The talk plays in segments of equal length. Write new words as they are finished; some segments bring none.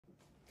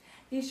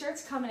These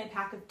shirts come in a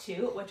pack of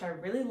 2, which I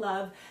really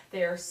love.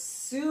 They're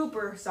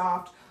super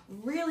soft,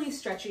 really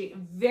stretchy,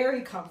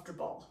 very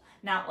comfortable.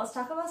 Now let's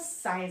talk about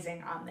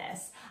sizing on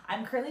this.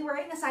 I'm currently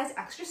wearing a size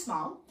extra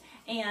small,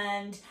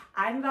 and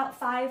I'm about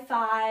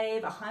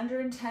 5'5",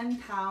 110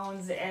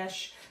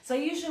 pounds-ish. So I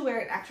usually wear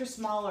an extra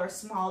small or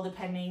small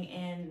depending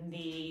in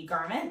the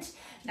garment.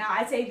 Now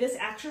I'd say this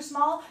extra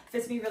small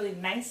fits me really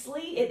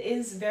nicely. It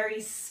is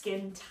very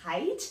skin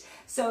tight.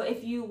 So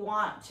if you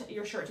want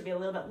your shirt to be a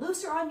little bit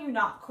looser on you,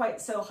 not quite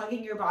so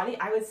hugging your body,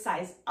 I would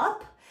size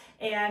up.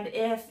 And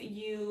if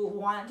you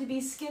want it to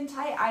be skin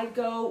tight, I'd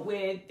go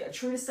with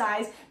true to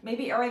size,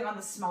 maybe erring on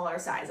the smaller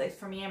size. Like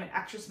for me, I'm an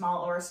extra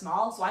small or a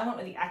small, so I went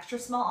with the extra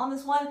small on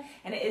this one,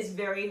 and it is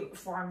very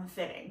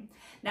form-fitting.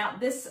 Now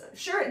this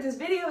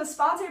video is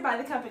sponsored by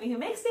the company who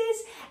makes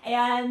these,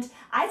 and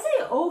I'd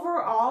say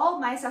overall,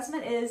 my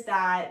assessment is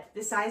that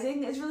the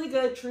sizing is really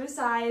good, true to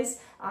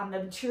size, the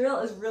material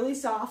is really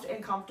soft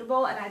and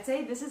comfortable, and I'd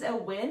say this is a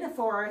win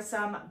for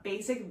some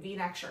basic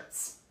V-neck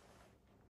shirts.